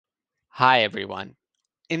Hi everyone.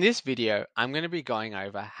 In this video, I'm going to be going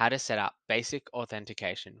over how to set up basic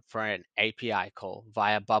authentication for an API call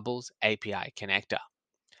via Bubble's API connector.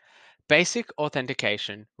 Basic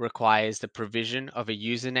authentication requires the provision of a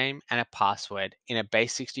username and a password in a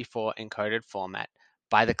base64 encoded format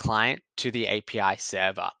by the client to the API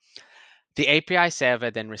server. The API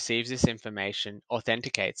server then receives this information,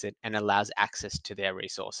 authenticates it, and allows access to their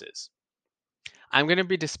resources. I'm going to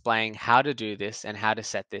be displaying how to do this and how to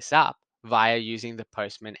set this up via using the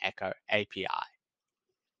Postman Echo API.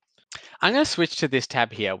 I'm going to switch to this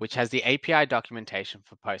tab here, which has the API documentation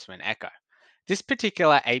for Postman Echo. This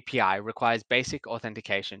particular API requires basic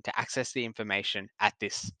authentication to access the information at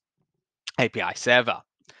this API server.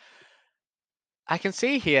 I can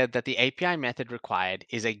see here that the API method required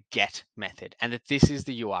is a GET method and that this is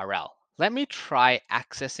the URL. Let me try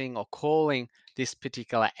accessing or calling this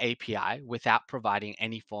particular API without providing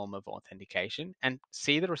any form of authentication and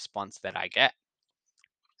see the response that I get.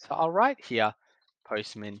 So I'll write here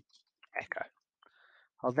Postman Echo.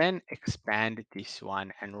 I'll then expand this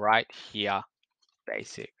one and write here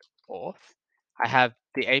basic auth. I have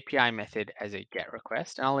the API method as a GET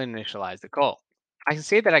request and I'll initialize the call. I can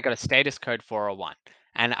see that I got a status code 401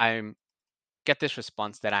 and I get this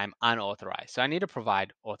response that I'm unauthorized. So I need to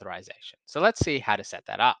provide authorization. So let's see how to set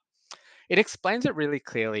that up. It explains it really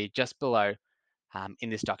clearly just below in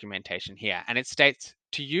this documentation here. And it states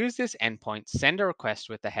to use this endpoint, send a request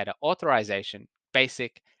with the header authorization,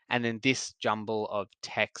 basic, and then this jumble of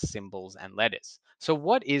text, symbols, and letters. So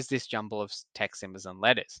what is this jumble of text, symbols, and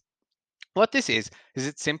letters? What this is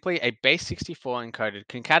it's simply a base64 encoded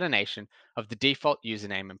concatenation of the default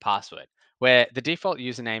username and password, where the default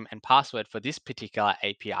username and password for this particular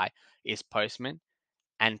API is Postman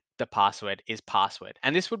and the password is password.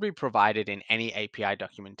 And this would be provided in any API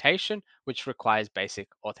documentation which requires basic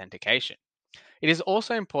authentication. It is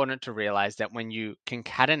also important to realize that when you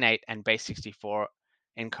concatenate and base64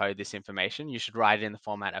 encode this information, you should write it in the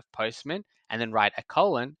format of Postman and then write a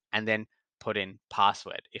colon and then put in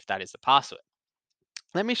password if that is the password.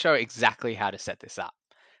 Let me show exactly how to set this up.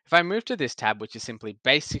 If I move to this tab, which is simply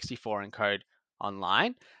base64 encode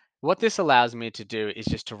online, what this allows me to do is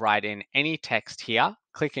just to write in any text here,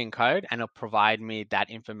 click encode, and it'll provide me that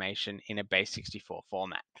information in a base64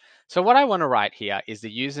 format. So what I want to write here is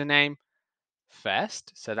the username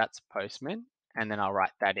first. So that's Postman, and then I'll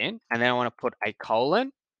write that in. And then I want to put a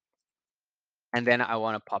colon, and then I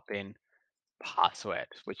want to pop in password,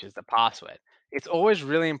 which is the password. It's always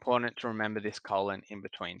really important to remember this colon in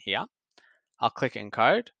between here. I'll click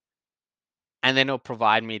encode, and then it'll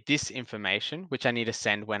provide me this information, which I need to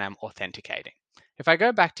send when I'm authenticating. If I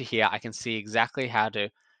go back to here, I can see exactly how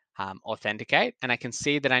to authenticate, and I can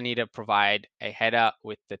see that I need to provide a header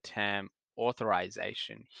with the term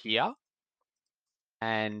authorization here.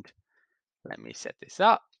 And let me set this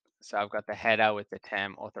up. So I've got the header with the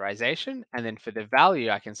term authorization, and then for the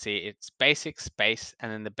value, I can see it's basic space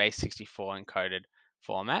and then the base64 encoded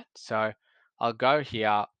format. So I'll go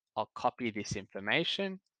here, I'll copy this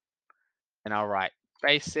information, and I'll write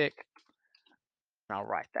basic, and I'll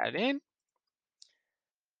write that in.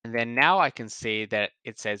 And then now I can see that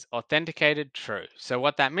it says authenticated true. So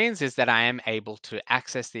what that means is that I am able to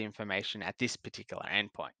access the information at this particular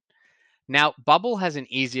endpoint. Now, Bubble has an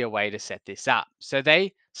easier way to set this up. So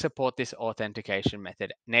they support this authentication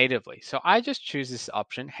method natively. So I just choose this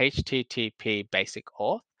option, HTTP basic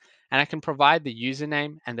auth, and I can provide the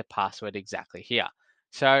username and the password exactly here.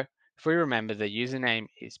 So if we remember, the username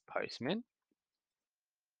is Postman,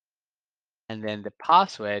 and then the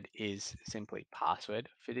password is simply password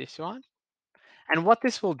for this one. And what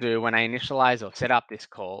this will do when I initialize or set up this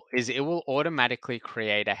call is it will automatically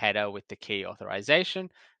create a header with the key authorization,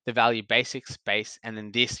 the value basic space, and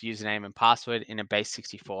then this username and password in a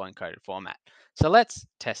base64 encoded format. So let's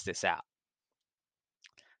test this out.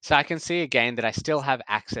 So I can see again that I still have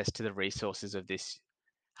access to the resources of this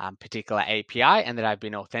particular API and that I've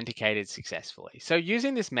been authenticated successfully. So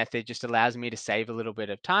using this method just allows me to save a little bit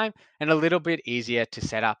of time and a little bit easier to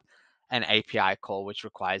set up an API call which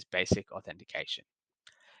requires basic authentication.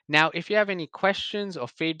 Now, if you have any questions or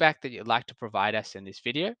feedback that you'd like to provide us in this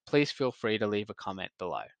video, please feel free to leave a comment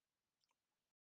below.